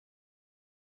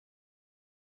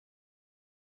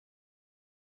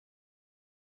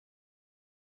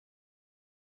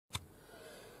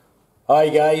Hi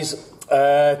guys,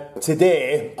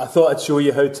 today I thought I'd show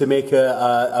you how to make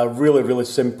a really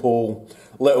simple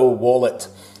little wallet.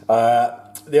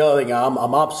 The other thing,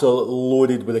 I'm absolutely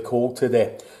loaded with a cold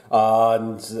today,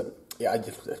 and yeah,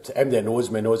 everybody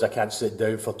knows me knows I can't sit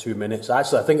down for 2 minutes.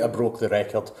 Actually, I think I broke the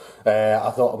record.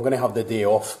 I thought I'm going to have the day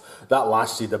off. That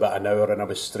lasted about an hour and I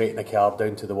was straight in the car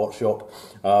down to the workshop.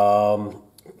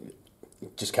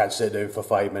 Just can't sit down for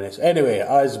 5 minutes. Anyway,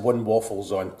 as one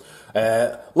waffles on.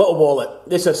 Little wallet.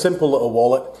 This is a simple little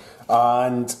wallet,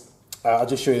 and I'll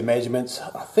just show you the measurements.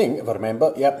 I think, if I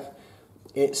remember, yep,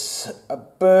 it's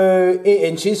about 8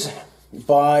 inches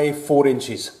by 4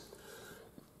 inches.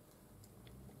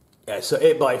 Yeah, so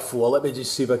 8 by 4. Let me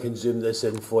just see if I can zoom this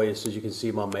in for you so you can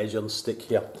see my measuring stick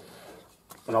here.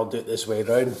 And I'll do it this way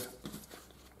round.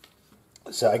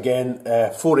 So again,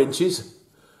 4 inches.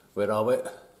 Where are we?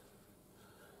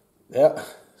 Yeah,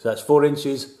 so that's 4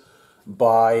 inches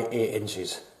by 8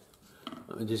 inches.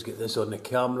 Let me just get this on the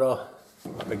camera.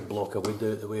 A big block of wood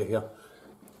out the way here.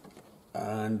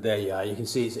 And there you are, you can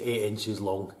see it's 8 inches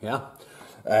long, yeah?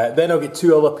 Then I'll get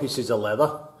 2 other pieces of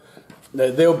leather. Now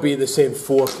they'll be the same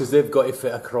 4 because they've got to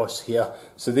fit across here.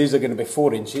 So these are going to be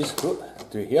 4 inches. Oh,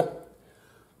 do it here.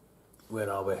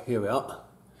 Where are we? Here we are.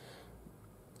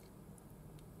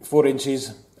 4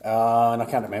 inches. And I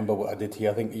can't remember what I did here.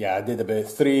 I think, yeah, I did about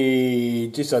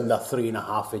just under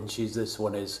 3.5 inches. This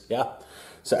one is, yeah.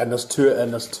 So and there's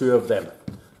two of them.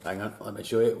 Hang on, let me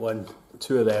show you.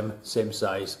 2 of them, same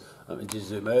size. Let me just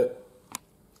zoom out.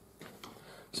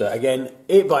 So again,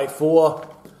 8 by 4,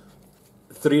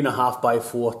 3.5 by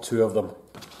 4, 2 of them.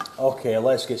 Okay,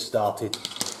 let's get started.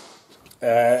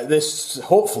 This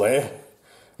hopefully.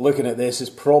 Looking at this,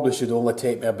 it probably should only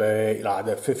take me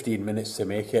about 15 minutes to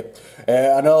make it.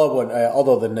 Another one,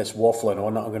 other than this waffling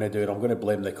on that I'm going to do, and I'm going to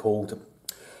blame the cold.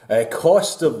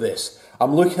 Cost of this,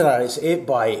 I'm looking at it, it's 8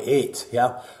 by 8,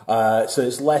 yeah? So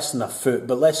it's less than a foot,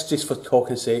 but let's just for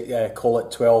talking's sake call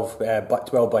it 12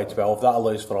 by 12. That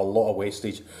allows for a lot of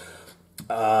wastage.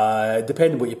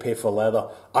 Depending what you pay for leather,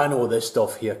 I know this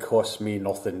stuff here costs me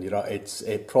nothing. You know,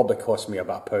 it probably cost me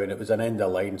about £1. It was an end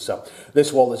of line, so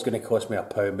this wallet's going to cost me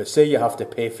 £1. But say you have to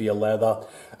pay for your leather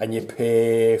and you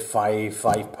pay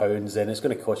 £5, then it's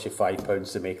going to cost you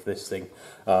 £5 to make this thing,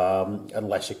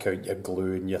 unless you count your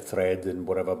glue and your thread and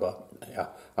whatever. But yeah,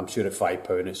 I'm sure at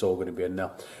 £5 it's all going to be in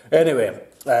there. Anyway,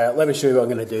 let me show you what I'm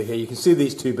going to do here. You can see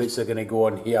these 2 bits are going to go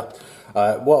on here.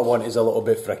 What I want is a little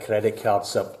bit for a credit card.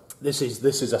 So this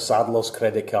is a saddler's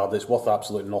credit card. It's worth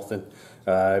absolutely nothing.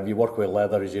 If you work with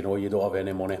leather, as you know, you don't have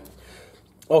any money.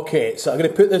 Okay, so I'm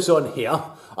going to put this on here.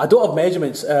 I don't have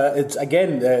measurements. It's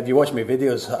again, if you watch my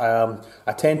videos,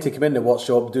 I tend to come in the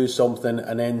workshop, do something,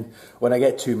 and then when I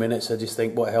get 2 minutes, I just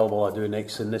think, what the hell will I do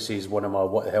next? And this is one of my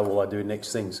what the hell will I do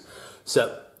next things.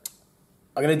 So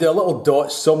I'm going to do a little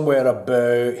dot somewhere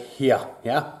about here,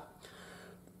 yeah?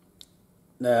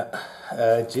 Now,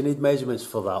 do you need measurements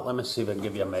for that? Let me see if I can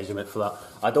give you a measurement for that.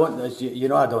 I don't, you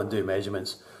know I don't do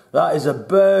measurements. That is about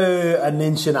 1.5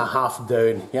 inches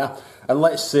down, yeah? And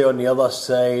let's say on the other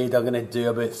side, I'm going to do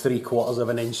about 3/4 of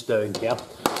an inch down, yeah?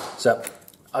 So,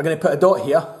 I'm going to put a dot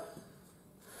here.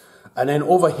 And then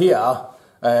over here,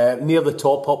 near the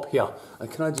top up here. And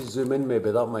can I just zoom in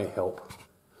maybe? That might help.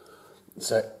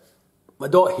 So, my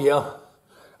dot here.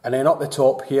 And then up the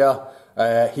top here.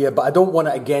 But I don't want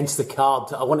it against the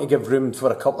card. I want to give room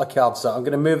for a couple of cards, so I'm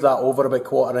going to move that over about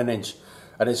 1/4 inch,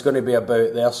 and it's going to be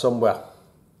about there somewhere.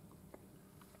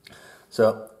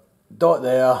 So dot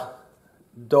there,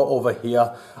 dot over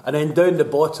here, and then down the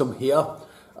bottom here.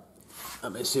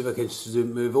 Let me see if I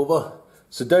can move over.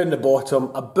 So down the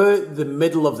bottom, about the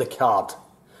middle of the card,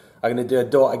 I'm going to do a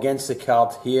dot against the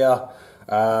card here.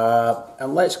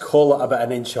 And let's call it about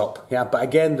 1 inch up. Yeah, but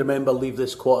again, remember, leave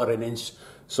this 1/4 inch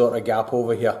sort of gap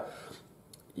over here.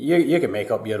 You can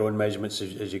make up your own measurements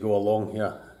as you go along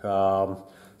here. So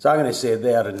I'm going to say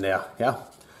there and there, yeah?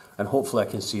 And hopefully I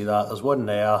can see that. There's one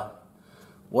there,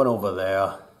 one over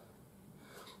there,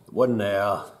 one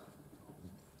there,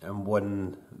 and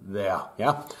one there,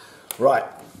 yeah? Right,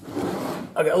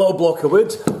 I've got a little block of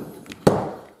wood,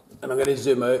 and I'm going to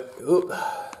zoom out. Oop.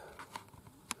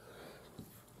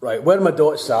 Right, where my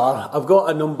dots are, I've got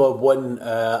a number 1,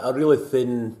 a really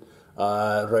thin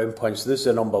round punch. This is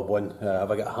a number 1.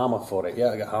 Have I got a hammer for it? Yeah,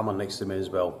 I got a hammer next to me as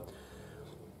well.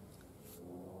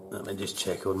 Let me just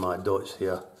check on my dots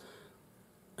here.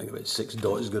 I got about 6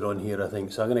 dots good on here, I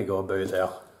think, so I'm going to go about there.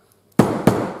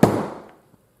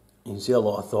 You can see a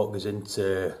lot of thought goes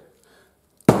into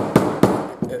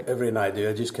everything I do.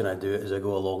 I just kind of do it as I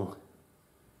go along.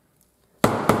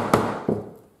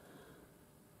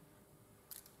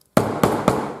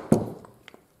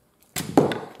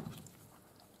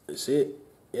 see?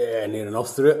 Yeah, near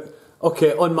enough through it.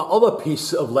 Okay, on my other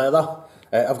piece of leather,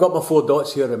 I've got my 4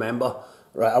 dots here, remember?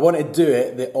 Right, I want to do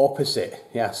it the opposite.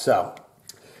 Yeah, so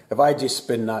if I just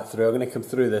spin that through, I'm going to come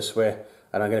through this way,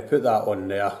 and I'm going to put that on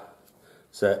there.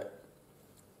 So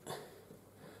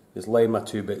just line my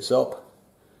 2 bits up.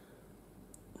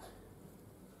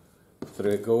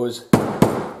 Through it goes.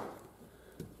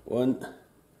 1.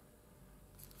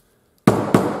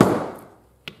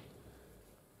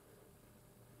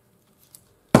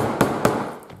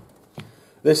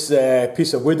 This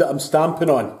piece of wood that I'm stamping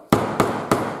on,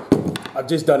 I've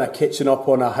just done a kitchen up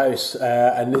on a house,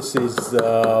 and this is,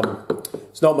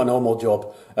 it's not my normal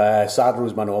job. Saddle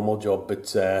is my normal job, but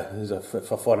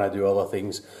for fun I do other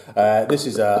things. This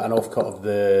is an offcut of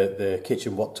the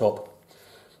kitchen worktop.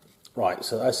 Right,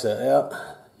 so that's it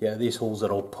there. Yeah, these holes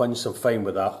are all punched, I'm fine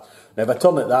with that. Now if I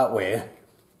turn it that way,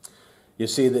 you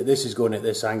see that this is going at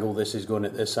this angle, this is going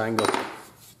at this angle.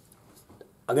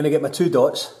 I'm going to get my 2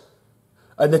 dots.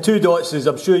 And the 2 dots, as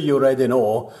I'm sure you already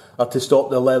know, are to stop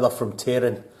the leather from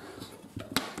tearing.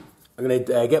 I'm going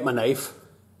to get my knife,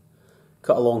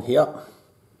 cut along here.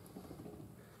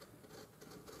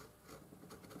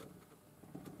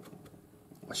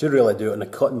 I should really do it on a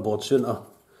cutting board, shouldn't I?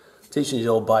 Teaching you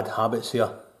all bad habits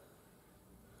here.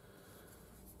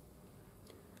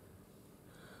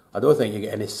 I don't think you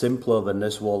get any simpler than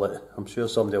this wallet. I'm sure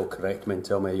somebody will correct me and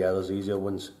tell me, yeah, there's easier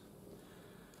ones.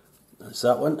 That's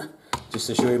that one. Just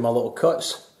to show you my little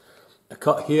cuts. A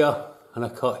cut here and a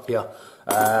cut here.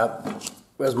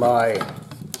 Where's my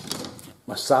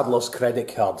Saddler's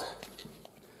credit card?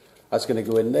 That's going to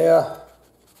go in there.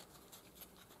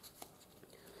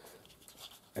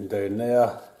 And down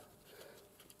there.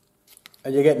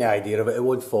 And you're getting the idea of it, it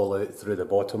won't fall out through the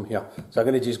bottom here. So I'm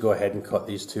going to just go ahead and cut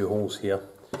these 2 holes here.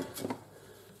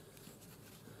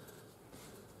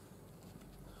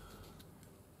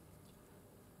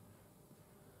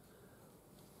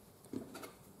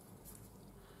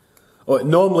 Oh,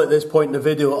 normally at this point in the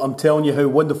video I'm telling you how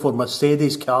wonderful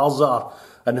Mercedes cars are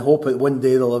and hope that one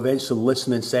day they'll eventually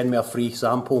listen and send me a free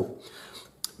sample.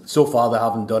 So far they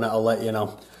haven't done it, I'll let you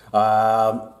know.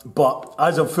 But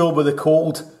as I'm filled with the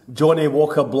cold, Johnnie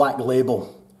Walker Black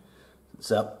Label.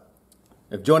 So,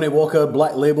 if Johnnie Walker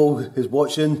Black Label is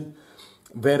watching,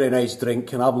 very nice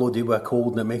drink, and I've loaded with a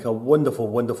cold and it make a wonderful,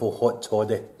 wonderful hot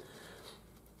toddy.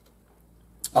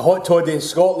 A hot toddy in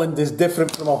Scotland is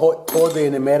different from a hot toddy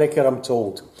in America, I'm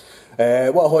told.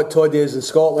 What a hot toddy is in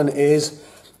Scotland is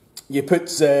you put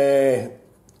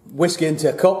whiskey into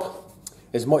a cup,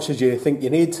 as much as you think you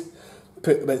need,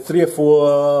 put about 3 or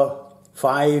 4,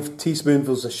 5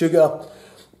 teaspoonfuls of sugar,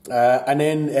 and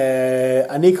then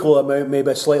an equal amount,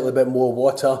 maybe a slightly bit more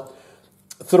water.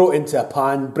 Throw it into a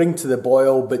pan, bring to the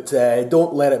boil, but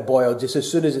don't let it boil. Just as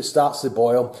soon as it starts to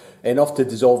boil, enough to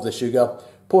dissolve the sugar,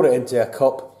 pour it into a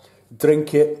cup,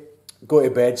 drink it, go to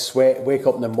bed, sweat, wake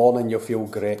up in the morning, you'll feel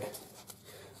great.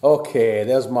 Okay,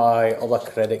 there's my other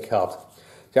credit card.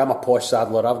 See, I'm a posh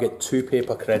saddler, I've got 2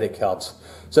 paper credit cards.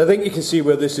 So I think you can see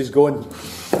where this is going.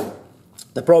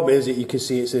 The problem is that you can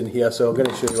see it's in here, so I'm going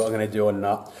to show you what I'm going to do on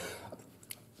that.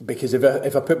 Because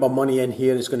if I put my money in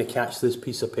here, it's going to catch this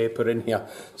piece of paper in here.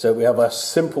 So we have a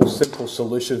simple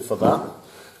solution for that.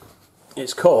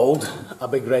 It's called a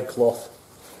big red cloth.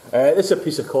 This is a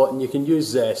piece of cotton. You can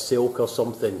use silk or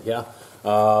something, yeah.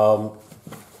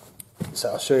 So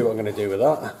I'll show you what I'm going to do with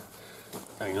that.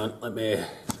 Hang on, let me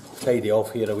tidy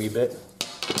off here a wee bit.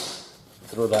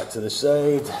 Throw that to the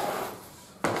side.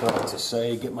 Throw that to the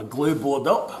side. Get my glue board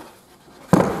up.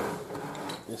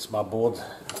 It's my board.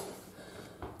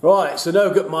 Right, so now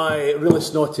I've got my really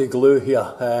snotty glue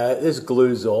here. This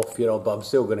glue's off, you know, but I'm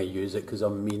still going to use it because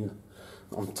I'm mean.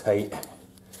 I'm tight.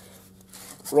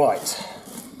 Right.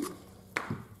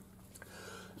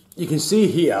 You can see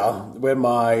here where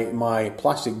my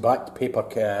plastic backed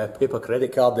paper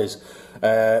credit card is.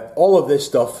 All of this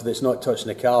stuff that's not touching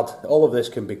the card, all of this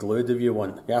can be glued if you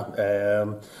want.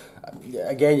 Yeah.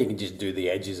 Again, you can just do the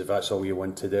edges if that's all you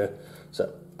want to do.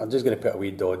 So I'm just going to put a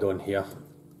wee dot on here.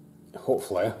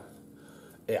 Hopefully.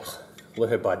 Yeah. Look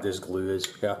how bad this glue is.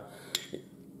 Yeah.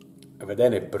 If I had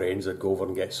any brains, I'd go over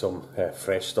and get some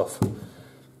fresh stuff.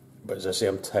 But as I say,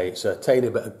 I'm tight. So a tiny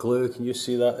bit of glue. Can you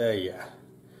see that there? Yeah.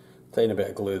 Tiny bit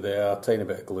of glue there, tiny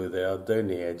bit of glue there, down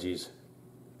the edges.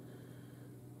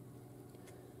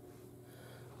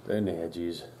 Down the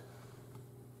edges.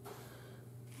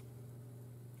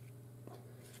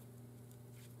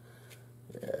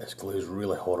 Yeah, this glue is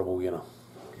really horrible, you know.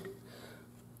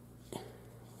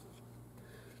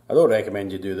 I don't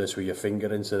recommend you do this with your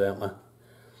finger, incidentally.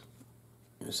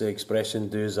 It's the expression,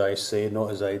 do as I say,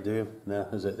 not as I do. No,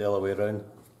 is it the other way around?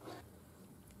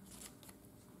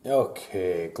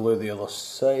 Okay, glue the other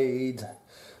side.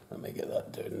 Let me get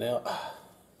that down there.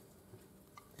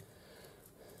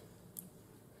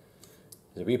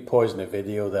 There's a wee pause in the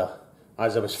video there.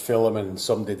 As I was filming,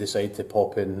 somebody decided to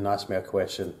pop in and ask me a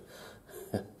question.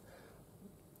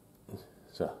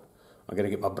 So, I'm going to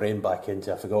get my brain back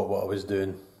into it. I forgot what I was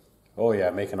doing. Oh yeah,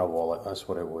 making a wallet, that's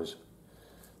what it was.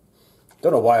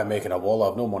 Don't know why I'm making a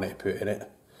wallet, I've no money to put in it.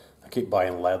 I keep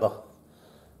buying leather.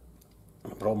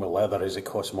 The problem with leather is it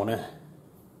costs money.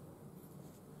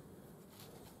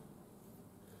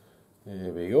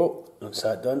 There we go, that's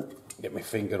that done. Get my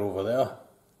finger over there.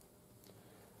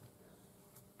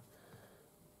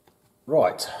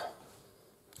 Right,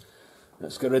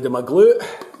 let's get rid of my glue.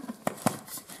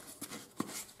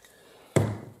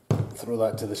 Throw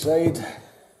that to the side.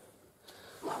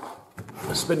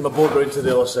 I spin my board round to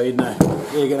the other side now.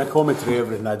 You're getting a commentary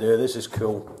everything I do, this is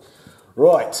cool.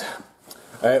 Right,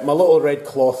 my little red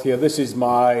cloth here, this is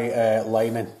my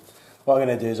lining. What I'm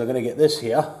going to do is I'm going to get this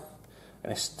here,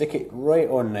 and I stick it right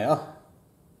on there.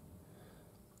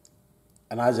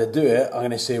 And as I do it, I'm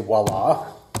going to say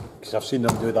voila, because I've seen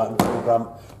them do that in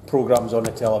programs on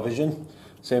the television.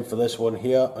 Same for this one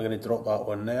here, I'm going to drop that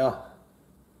one there.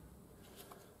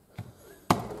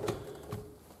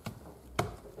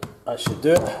 That should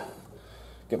do it.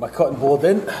 Get my cutting board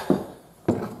in.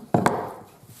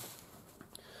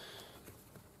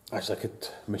 Actually, I could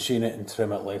machine it and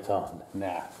trim it later.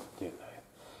 Nah, do it now.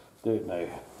 Do it now.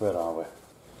 Where are we?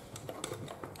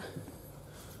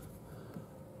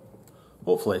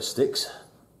 Hopefully it sticks.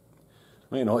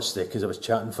 Might not stick because I was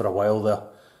chatting for a while there.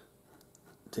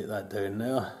 Take that down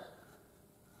there.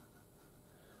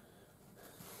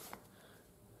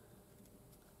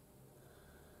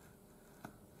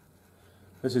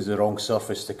 This is the wrong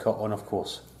surface to cut on, of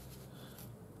course.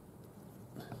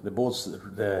 The board's,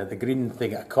 the green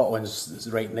thing I cut on is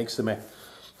right next to me.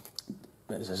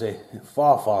 But as I say,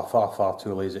 far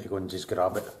too lazy to go and just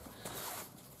grab it.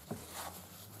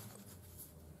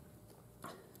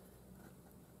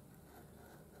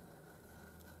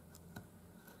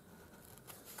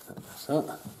 That's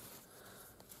that.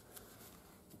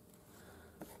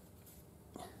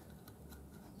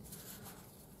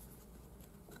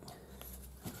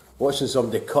 Watching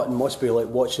somebody cutting must be like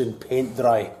watching paint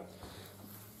dry.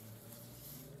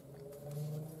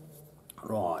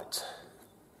 Right.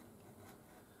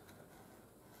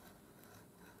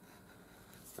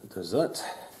 That does that.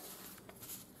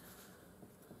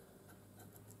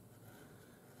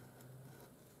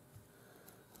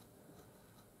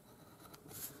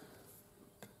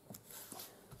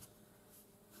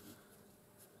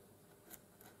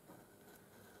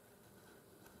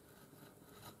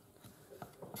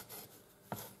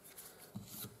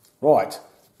 Right,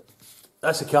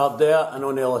 that's the card there, and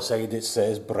on the other side it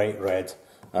says bright red.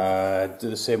 Do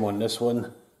the same on this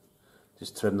one,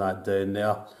 just trim that down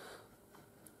there.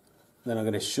 Then I'm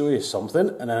going to show you something,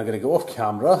 and then I'm going to go off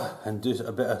camera and do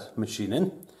a bit of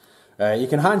machining. You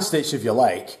can hand stitch if you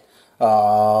like.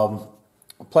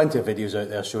 Plenty of videos out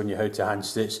there showing you how to hand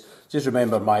stitch. Just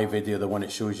remember my video, the one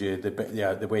that shows you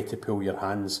the way to pull your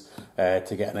hands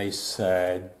to get a nice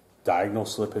diagonal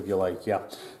slip if you like. Yeah,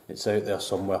 it's out there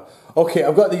somewhere. Okay,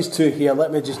 I've got these two here.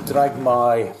 Let me just drag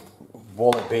my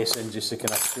wallet base in just to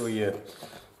kind of show you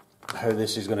how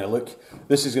this is going to look.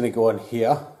 This is going to go on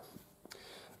here,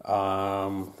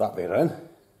 that way around.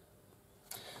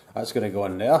 That's going to go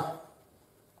on there.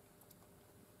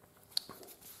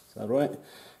 Is that right?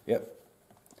 Yep.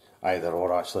 Either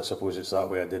or, actually, I suppose it's that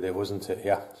way I did it, wasn't it?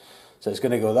 Yeah. So it's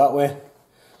going to go that way.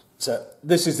 So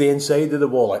this is the inside of the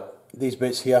wallet. These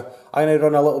bits here. I'm going to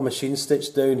run a little machine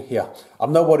stitch down here.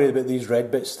 I'm not worried about these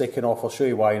red bits sticking off. I'll show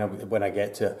you why when I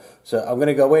get to it. So I'm going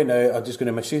to go away now. I'm just going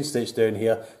to machine stitch down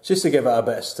here just to give it a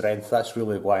bit of strength. That's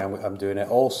really why I'm doing it.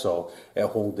 Also, it'll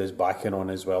hold this backing on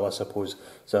as well, I suppose.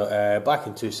 So back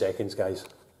in 2 seconds, guys.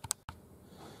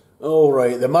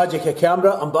 Alright, the magic of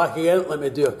camera. I'm back again. Let me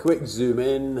do a quick zoom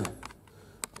in.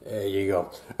 There you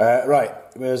go. Right,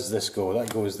 where's this go?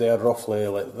 That goes there roughly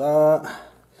like that.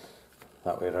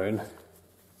 That way round.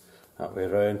 That way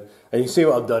round. And you see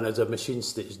what I've done is I've machine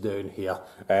stitched down here.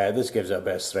 This gives it a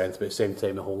bit of strength, but at the same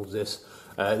time it holds this.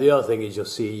 The other thing is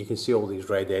you can see all these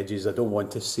red edges. I don't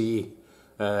want to see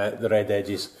the red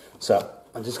edges. So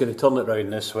I'm just going to turn it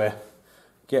round this way.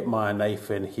 Get my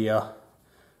knife in here.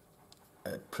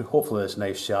 Hopefully this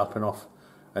knife's sharp enough.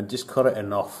 And just cut it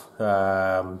enough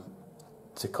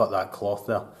to cut that cloth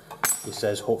there. He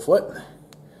says hopefully.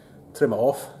 Trim it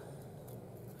off.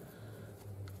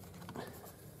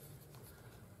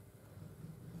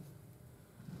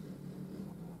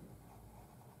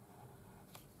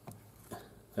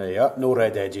 There you are, no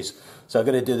red edges. So I'm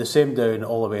going to do the same down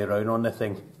all the way around on the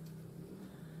thing.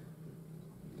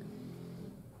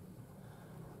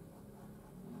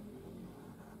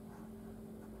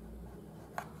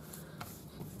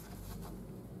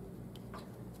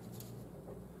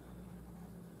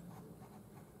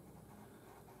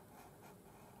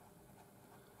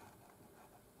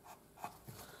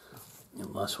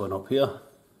 And last one up here.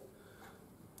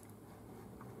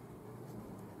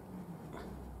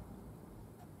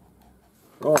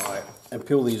 Right, and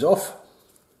peel these off.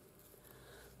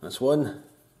 That's 1,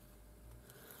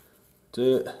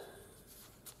 2,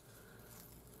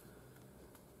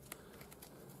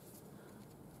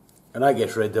 and that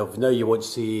gets rid of, now you won't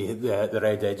see the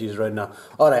red edges around there.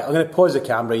 Alright, I'm going to pause the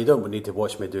camera, you don't need to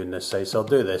watch me doing this side, so I'll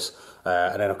do this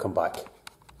and then I'll come back.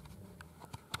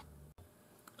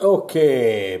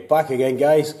 Okay, back again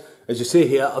guys. As you see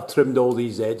here, I've trimmed all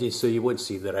these edges so you won't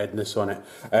see the redness on it.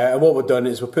 And what we've done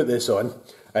is we'll put this on,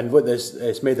 and with this,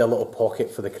 it's made a little pocket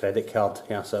for the credit card.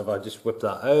 Yeah, so if I just whip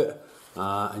that out,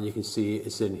 and you can see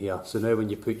it's in here. So now when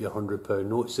you put your £100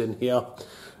 notes in here,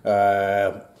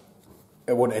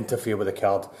 it won't interfere with the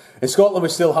card. In Scotland we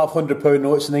still have £100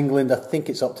 notes. In England I think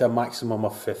it's up to a maximum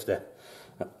of 50.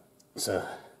 So,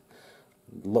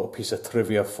 little piece of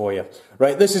trivia for you.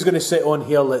 Right, this is going to sit on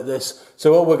here like this.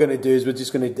 So all we're going to do is we're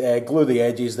just going to glue the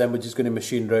edges, then we're just going to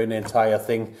machine round the entire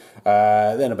thing,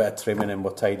 then a bit of trimming and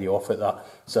we'll tidy off at that.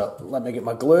 So let me get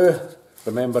my glue.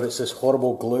 Remember, it's this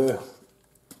horrible glue.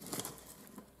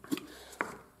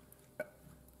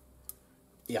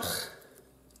 Yuck.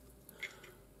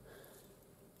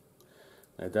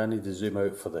 Now do I need to zoom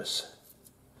out for this?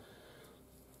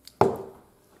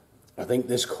 I think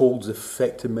this cold's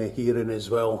affecting my hearing as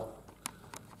well.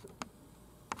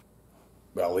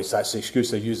 Well, at least that's the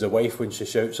excuse I use the wife when she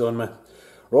shouts on me.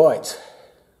 Right.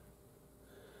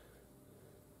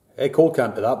 Hey, cold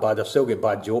can't be that bad, I've still got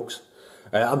bad jokes.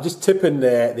 I'm just tipping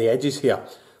the edges here.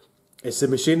 It's the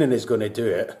machining that's going to do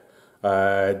it,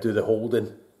 do the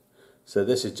holding. So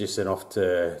this is just enough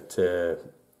to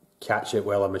catch it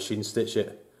while I machine stitch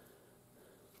it.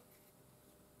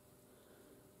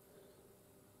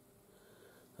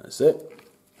 That's it.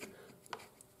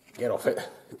 Get off it.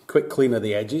 Quick clean of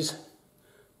the edges.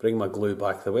 Bring my glue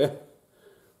back the way.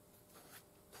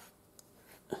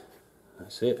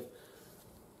 That's it.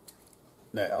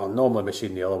 Now, I'll normally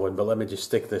machine the other one, but let me just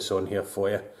stick this on here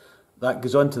for you. That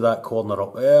goes onto that corner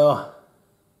up there.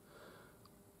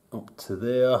 Up to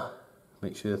there.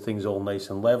 Make sure the thing's all nice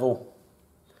and level.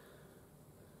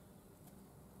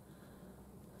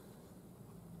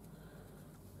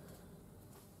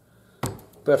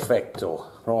 Perfecto.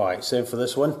 Right, same for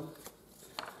this one.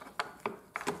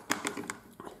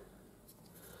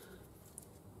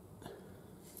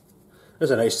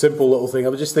 That's a nice simple little thing. I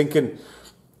was just thinking,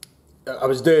 I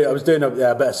was doing a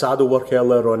bit of saddle work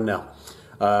earlier on now,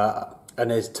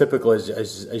 and as typical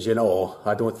as you know,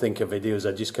 I don't think of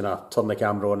videos. I just kind of turn the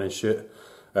camera on and shoot.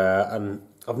 And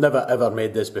I've never ever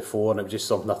made this before, and it was just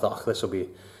something I thought, this will be,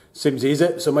 seems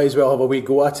easy, so might as well have a wee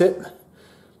go at it.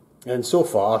 And so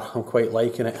far, I'm quite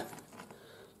liking it.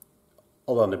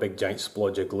 Other than the big giant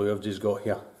splodge of glue I've just got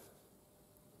here.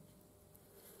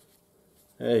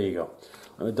 There you go.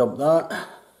 Let me dump that.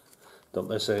 Dump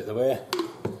this out of the way.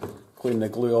 Clean the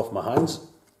glue off my hands.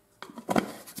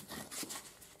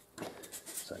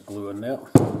 Is that glue in there?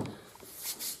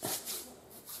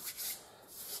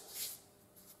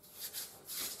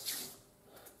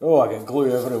 Oh, I get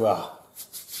glue everywhere.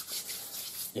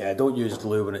 Yeah, don't use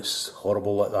glue when it's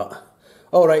horrible like that.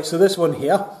 Alright, so this one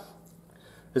here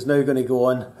is now going to go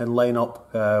on and line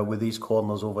up with these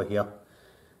corners over here.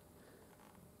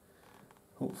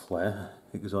 Hopefully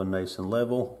it goes on nice and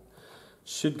level.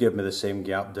 Should give me the same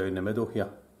gap down the middle here.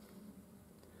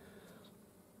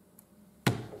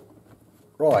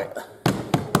 Right,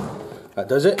 that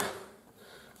does it.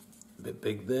 A bit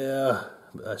big there,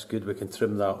 but that's good, we can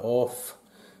trim that off.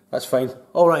 That's fine.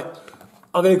 Alright,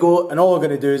 I'm going to go, and all I'm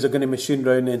going to do is I'm going to machine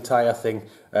round the entire thing.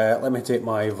 Let me take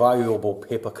my valuable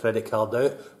paper credit card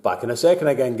out. Back in a second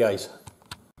again, guys.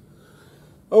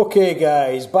 Okay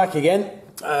guys, back again.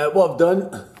 What I've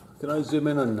done, can I zoom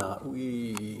in on that?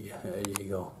 Wee, there you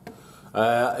go.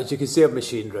 As you can see, I've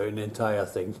machined round the entire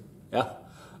thing. Yeah,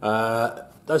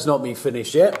 that's not me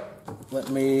finished yet. Let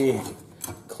me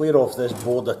clear off this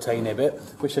board a tiny bit,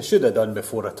 which I should have done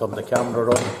before I turned the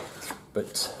camera on,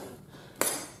 but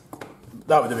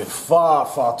that would have been far,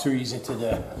 far too easy to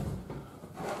do.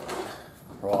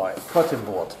 Right, cutting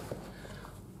board.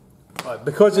 Right,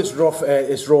 because it's rough,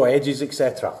 it's raw edges,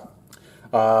 etc.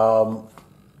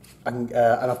 And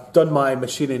I've done my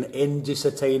machining in just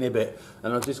a tiny bit,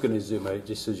 and I'm just going to zoom out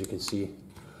just so you can see.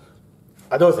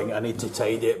 I don't think I need to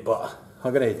tidy it, but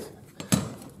I've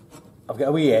got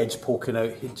a wee edge poking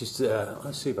out. Just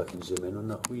let's see if I can zoom in on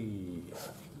that wee.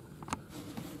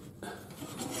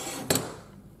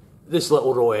 This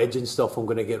little raw edge and stuff, I'm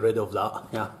going to get rid of that.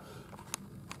 Yeah.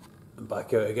 And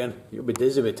back out again. You'll be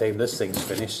dizzy by the time this thing's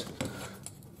finished.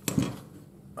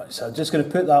 Right, so I'm just going to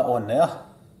put that on there.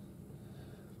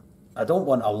 I don't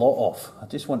want a lot off. I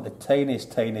just want the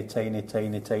tiniest, tiny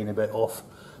bit off.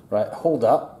 Right, hold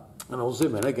that, and I'll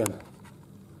zoom in again.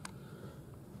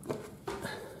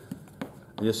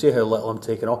 And you'll see how little I'm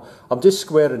taking off. I'm just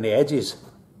squaring the edges.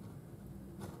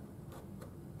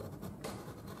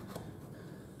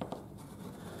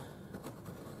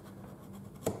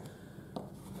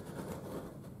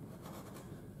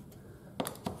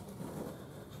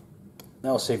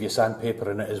 That'll save you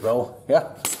sandpaper in it as well, yeah?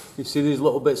 You see these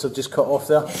little bits I've just cut off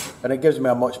there? And it gives me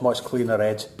a much cleaner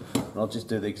edge. And I'll just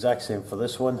do the exact same for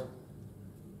this one.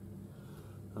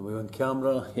 And we're on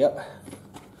camera, yep.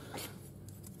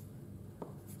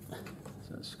 So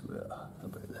let's screw it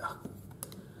about there.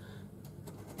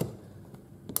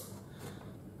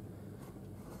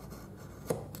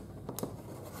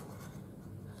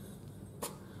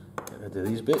 Get rid of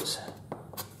these bits.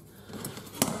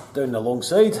 Down the long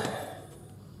side.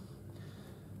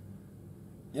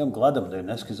 Yeah, I'm glad I'm doing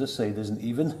this because this side isn't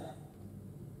even.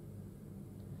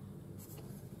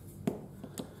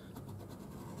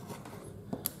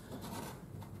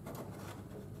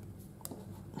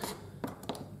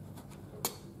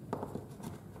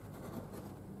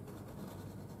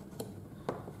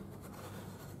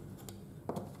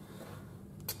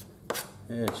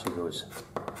 There she goes.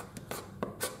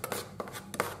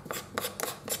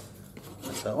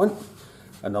 That's that one.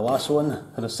 And the last one,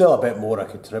 and there's still a bit more I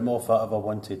could trim off that if I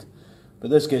wanted.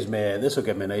 But this will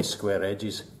give me nice square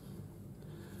edges.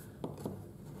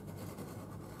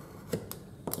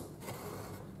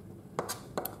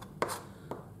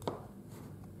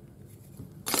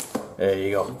 There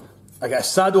you go. I got a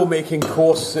saddle making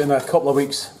course in a couple of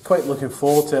weeks. Quite looking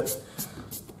forward to it.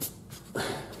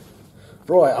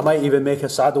 Right, I might even make a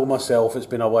saddle myself, it's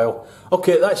been a while.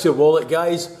 Okay, that's your wallet,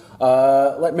 guys.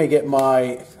 Let me get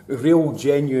my real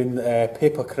genuine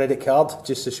paper credit card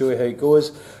just to show you how it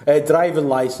goes. Driving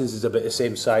licence is about the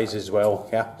same size as well,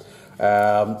 yeah.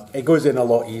 It goes in a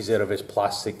lot easier if it's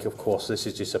plastic, of course. This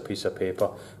is just a piece of paper,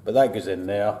 but that goes in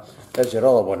there. There's your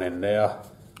other one in there.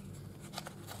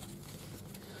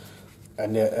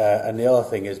 And the other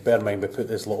thing is, bear in mind we put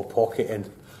this little pocket in.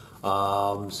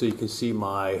 So you can see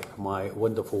my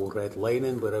wonderful red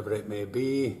lining wherever it may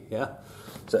be, yeah.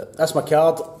 So that's my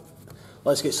card.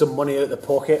 Let's get some money out of the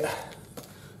pocket.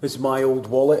 This is my old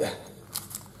wallet.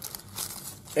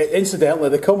 Incidentally,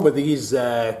 they come with these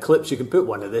clips. You can put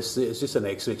one of this. It's just an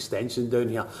extra extension down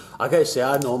here. I gotta say,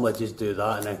 I normally just do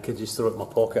that and I can just throw it in my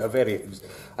pocket.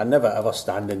 I never ever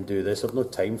stand and do this. I've no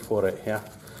time for it, yeah.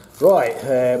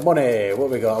 Right, money.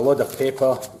 What we got? A load of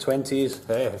paper, 20s.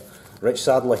 Hey, Rich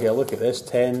Sadler here. Look at this,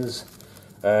 10s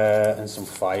and some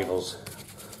 5s.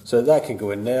 So that can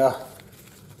go in there.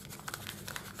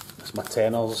 That's my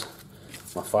 10ers.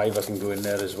 My 5 can go in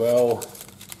there as well.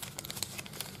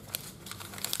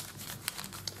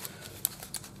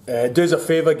 Do us a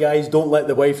favour, guys, don't let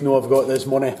the wife know I've got this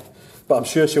money, but I'm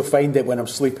sure she'll find it when I'm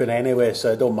sleeping anyway,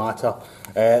 so it don't matter.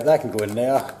 That can go in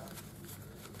there.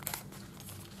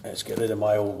 Let's get rid of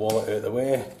my old wallet out of the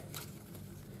way.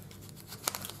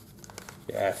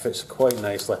 Yeah, it fits quite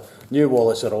nicely. New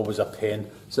wallets are always a pain.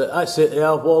 So that's it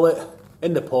there, wallet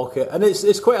in the pocket, and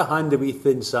it's quite a handy wee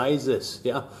thin size, this,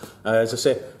 yeah. As I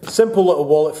say, simple little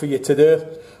wallet for you to do.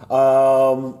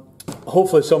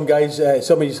 Hopefully some of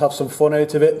you have some fun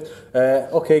out of it.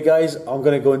 Okay guys, I'm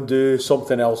going to go and do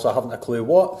something else. I haven't a clue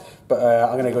what, but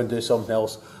I'm going to go and do something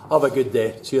else. Have a good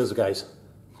day. Cheers guys.